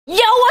Yo,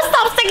 what's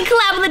up? Second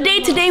collab of the day.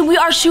 Today we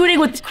are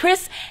shooting with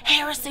Chris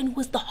Harrison,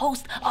 who is the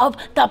host of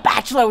The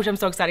Bachelor, which I'm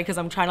so excited because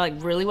I'm trying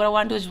to really what I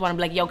want to do is just want to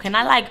be like, yo, can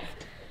I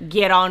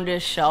get on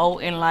this show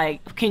and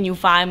can you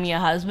find me a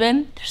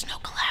husband? There's no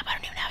collab. I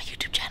don't even have a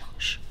YouTube channel.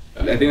 Shh.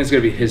 I think that's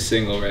gonna be his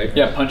single, right?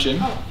 Yeah, punch in.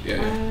 Oh.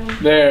 Yeah.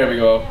 There we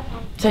go.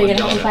 So you're gonna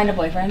help me find a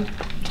boyfriend?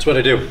 That's what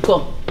I do.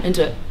 Cool.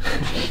 Into it.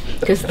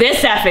 Because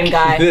this effing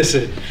guy. This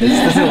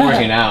isn't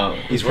working out.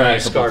 He's wearing a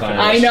scarf.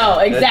 I know,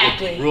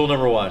 exactly. Rule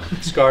number one,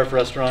 scarf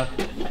restaurant.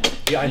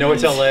 Yeah, I know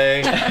it's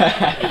LA,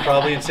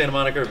 probably in Santa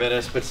Monica or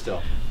Venice, but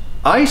still.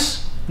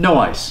 Ice? No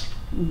ice.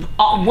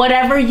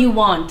 Whatever you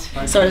want.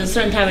 So at a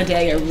certain time of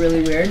day I get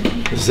really weird.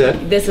 Is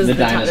it? This is the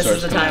time. This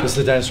is the time. This is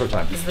the dinosaur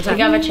time. This is the time.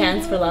 You have a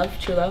chance for love,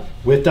 true love?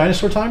 With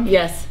dinosaur time?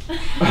 Yes.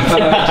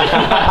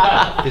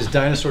 Is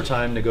dinosaur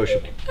time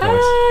negotiable?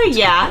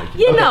 Yeah.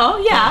 You know,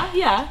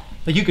 yeah.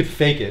 Like you could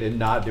fake it and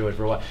not do it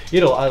for a while.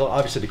 It'll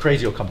obviously the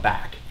crazy will come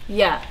back.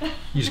 Yeah.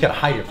 You just gotta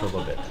hide it for a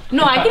little bit.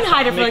 No, I can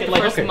hide it for the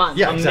first month.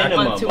 Yeah, exactly.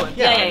 Month, 2 months.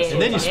 Yeah.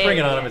 And then you spring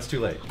it on him, it's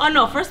too late. Oh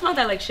no, first month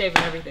I shave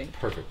and everything.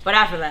 Perfect. But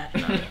after that,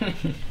 no.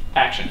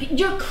 Action.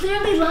 You're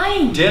clearly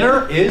lying.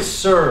 Dinner is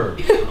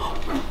served.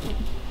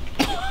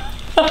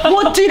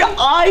 What did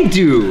I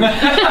do?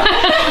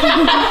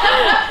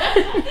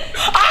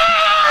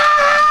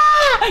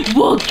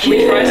 We'll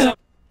kill.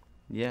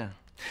 Yeah.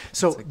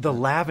 So the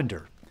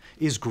lavender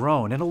is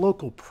grown in a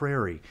local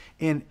prairie,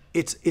 and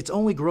it's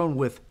only grown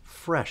with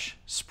fresh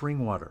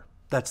spring water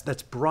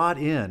that's brought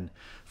in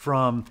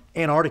from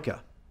Antarctica.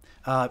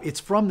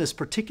 It's from this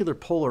particular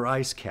polar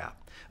ice cap,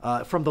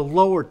 from the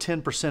lower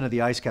 10% of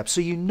the ice cap,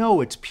 so you know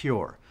it's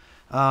pure.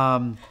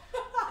 Let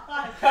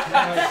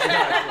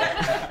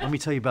me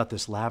tell you about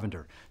this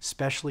lavender,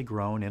 specially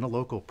grown in a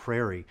local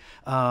prairie.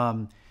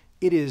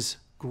 It is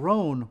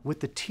grown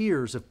with the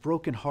tears of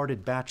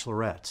broken-hearted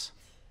bachelorettes.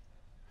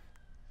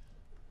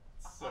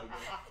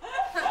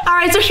 All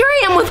right, so here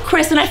I am with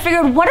Chris, and I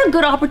figured what a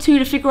good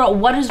opportunity to figure out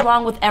what is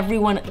wrong with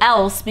everyone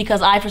else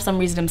because I, for some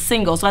reason, am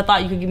single. So I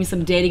thought you could give me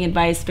some dating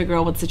advice, figure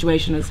out what the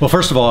situation is. Well,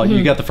 first of all,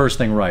 you got the first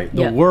thing right.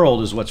 The Yeah.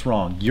 world is what's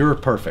wrong. You're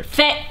perfect.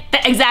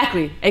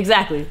 Exactly.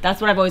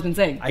 That's what I've always been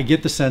saying. I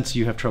get the sense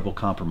you have trouble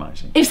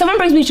compromising. If someone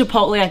brings me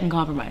Chipotle, I can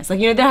compromise.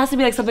 There has to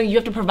be something, you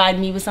have to provide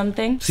me with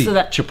something. See, so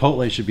that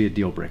Chipotle should be a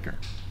deal breaker.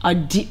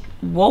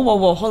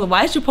 Whoa, hold on.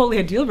 Why is Chipotle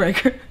a deal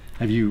breaker?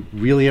 Have you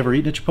really ever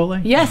eaten at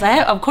Chipotle? Yes, I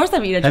have. Of course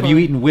I've eaten at Chipotle. Have you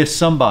eaten with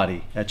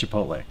somebody at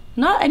Chipotle?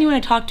 Not anyone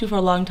I talked to for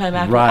a long time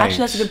after. Right.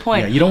 Actually, that's a good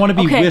point. Yeah, you don't want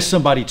to be with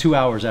somebody 2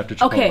 hours after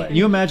Chipotle. Okay.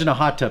 You imagine a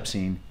hot tub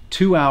scene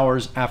 2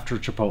 hours after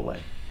Chipotle.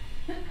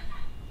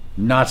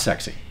 Not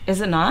sexy.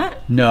 Is it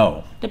not?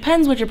 No.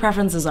 Depends what your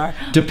preferences are.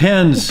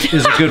 Depends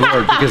is a good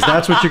word because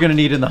that's what you're going to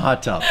need in the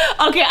hot tub.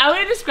 Okay, I'm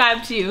going to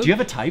describe to you. Do you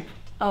have a type?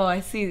 Oh, I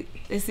see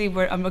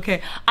where I'm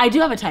okay. I do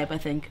have a type, I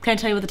think. Can I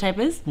tell you what the type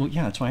is? Well,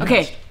 yeah, that's why I Okay,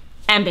 asked.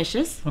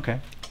 ambitious. Okay.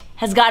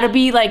 Has got to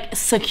be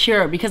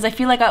secure because I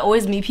feel like I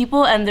always meet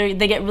people and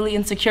they get really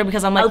insecure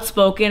because I'm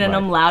outspoken and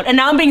I'm loud. And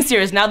now I'm being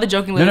serious. Now the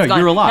joking lady's gone.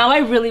 You're a lot. Now I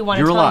really want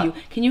to tell you.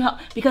 Can you help?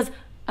 Because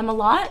I'm a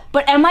lot.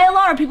 But am I a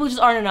lot or people just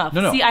aren't enough?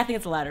 No. See, I think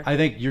it's the latter. I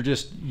think you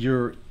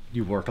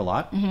work a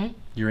lot.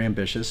 You're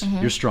ambitious.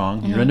 You're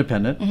strong. You're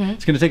independent.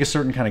 It's going to take a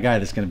certain kind of guy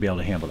that's going to be able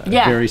to handle that.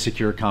 Yeah. A very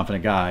secure,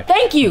 confident guy.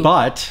 Thank you.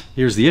 But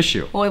here's the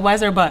issue. Well, why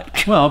is there a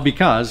but? Well,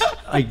 because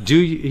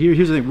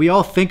here's the thing. We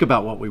all think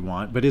about what we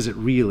want, but is it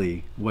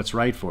really what's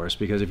right for us?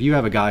 Because if you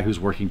have a guy who's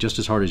working just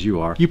as hard as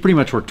you are, you pretty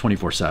much work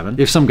 24/7.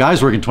 If some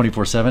guy's working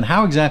 24/7,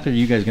 how exactly are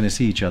you guys going to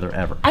see each other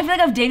ever? I feel like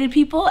I've dated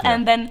people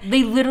and then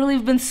they literally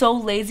have been so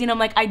lazy and I'm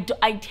like, I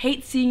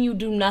hate seeing you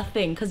do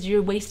nothing because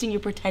you're wasting your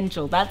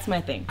potential. That's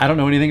my thing. I don't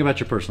know anything about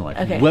your personal life.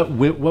 Okay.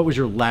 What was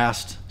your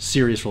last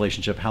serious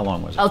relationship? How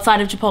long was it?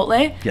 Outside of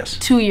Chipotle? Yes.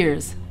 2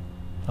 years.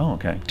 Oh,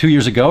 okay. 2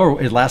 years ago,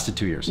 or it lasted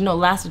 2 years? No, it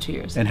lasted 2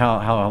 years. And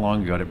how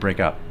long ago did it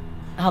break up?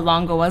 How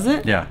long ago was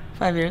it? Yeah.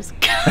 5 years.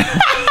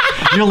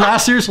 Your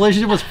last serious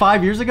relationship was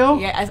 5 years ago?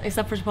 Yeah,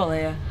 except for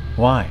Chipotle, yeah.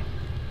 Why?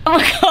 Oh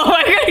my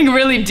god, we're getting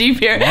really deep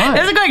here. Why?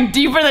 This is going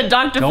deeper than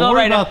Dr. Phil right now. Don't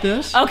worry about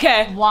this.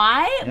 Okay.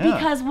 Why? Yeah.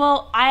 Because,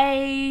 well,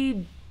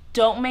 I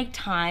don't make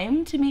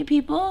time to meet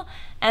people.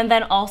 And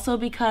then also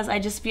because I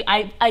just feel,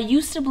 I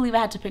used to believe I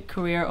had to pick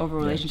career over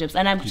relationships.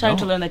 And I'm starting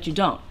to learn that you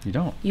don't. You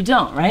don't. You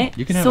don't, right?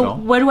 You can have it all.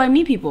 So where do I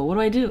meet people? What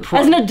do I do?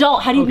 As an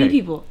adult, how do you meet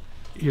people?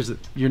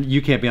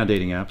 You can't be on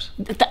dating apps.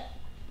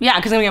 Yeah,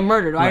 because I'm gonna get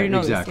murdered. I already know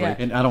exactly. this.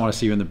 Yeah. And I don't want to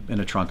see you in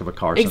the trunk of a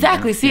car.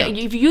 Exactly. See, yeah.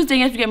 if you use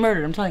dating apps, you get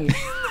murdered. I'm telling you.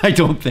 I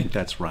don't think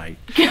that's right.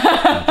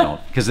 I don't,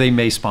 because they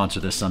may sponsor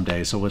this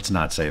someday. So let's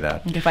not say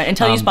that. Okay, fine.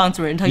 Until you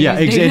sponsor it. Until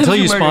until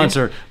you murdered.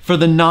 sponsor for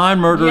the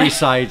non-murdery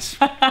sites.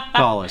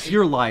 Call us.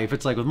 Your life.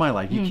 It's like with my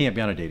life. You can't be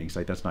on a dating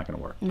site. That's not going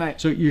to work.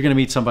 Right. So you're going to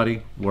meet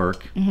somebody.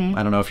 Work.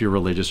 I don't know if you're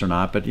religious or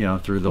not, but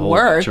through the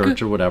whole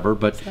church or whatever.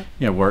 But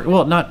work.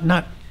 Well,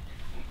 not.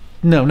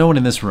 No one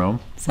in this room.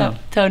 So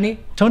Tony.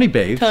 Tony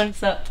bathes. Tony.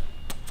 So.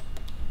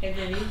 Hey,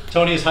 baby.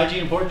 Tony, is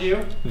hygiene important to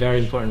you? Very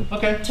important.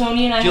 Okay.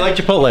 Tony and I. Do you like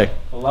Chipotle?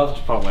 I love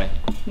Chipotle.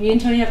 Me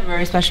and Tony have a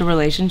very special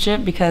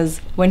relationship because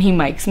when he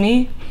mics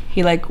me,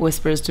 he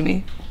whispers to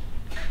me.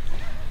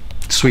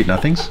 Sweet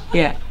nothings.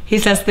 Yeah. He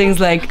says things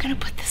like, I'm gonna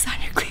put this on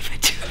your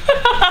cleavage.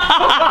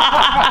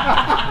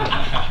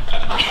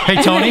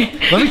 Hey Tony,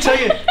 let me tell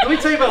you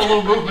about a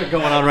little movement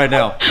going on right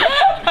now.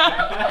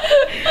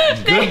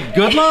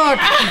 Good luck.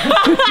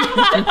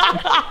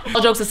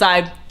 All jokes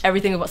aside,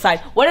 everything aside,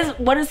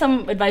 what is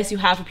some advice you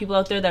have for people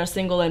out there that are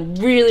single and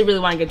really, really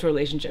want to get into a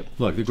relationship?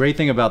 Look, the great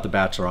thing about The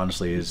Bachelor,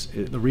 honestly, is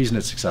the reason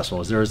it's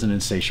successful is there is an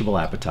insatiable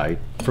appetite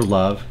for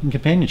love and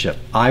companionship.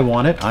 I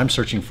want it. I'm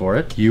searching for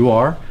it. You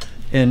are.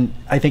 And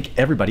I think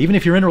everybody, even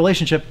if you're in a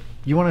relationship,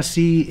 you want to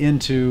see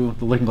into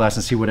the looking glass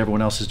and see what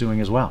everyone else is doing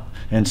as well.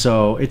 And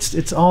so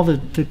it's all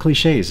the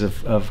cliches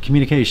of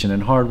communication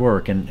and hard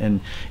work,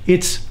 and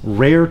it's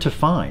rare to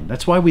find.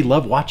 That's why we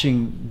love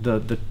watching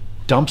the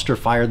dumpster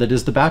fire that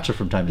is The Bachelor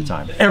from time to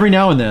time. Every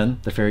now and then,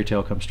 the fairy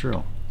tale comes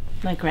true.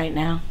 Like right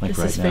now. Like this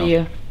right is now. for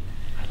you.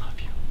 I love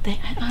you.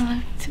 I love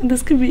you too.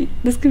 This could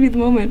be the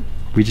moment.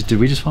 Did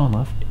we just fall in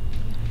love?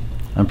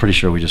 I'm pretty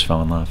sure we just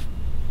fell in love.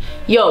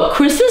 Yo,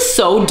 Chris is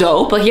so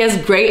dope. Like, he has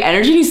great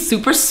energy. He's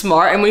super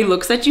smart. And when he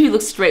looks at you, he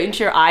looks straight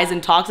into your eyes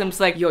and talks. I'm just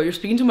like, yo, you're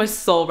speaking to my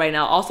soul right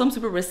now. Also, I'm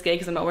super risque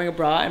because I'm not wearing a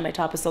bra and my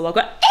top is so low.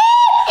 That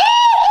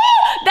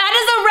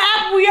is a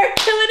wrap. We are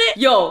killing it.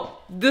 Yo,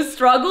 the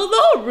struggle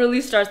though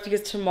really starts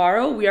because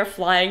tomorrow we are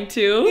flying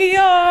to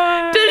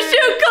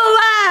shoot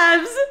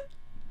collabs.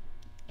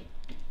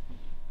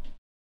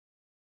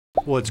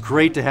 Well, it's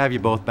great to have you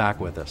both back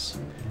with us.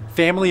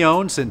 Family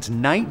owned since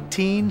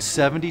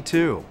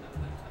 1972.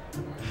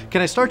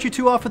 Can I start you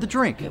two off with a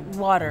drink?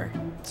 Water.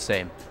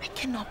 Same. I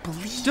cannot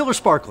believe. Still or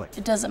sparkling?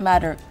 It doesn't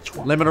matter.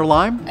 Lemon or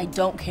lime? I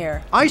don't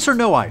care. Ice or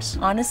no ice?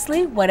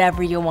 Honestly,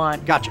 whatever you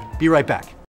want. Gotcha. Be right back.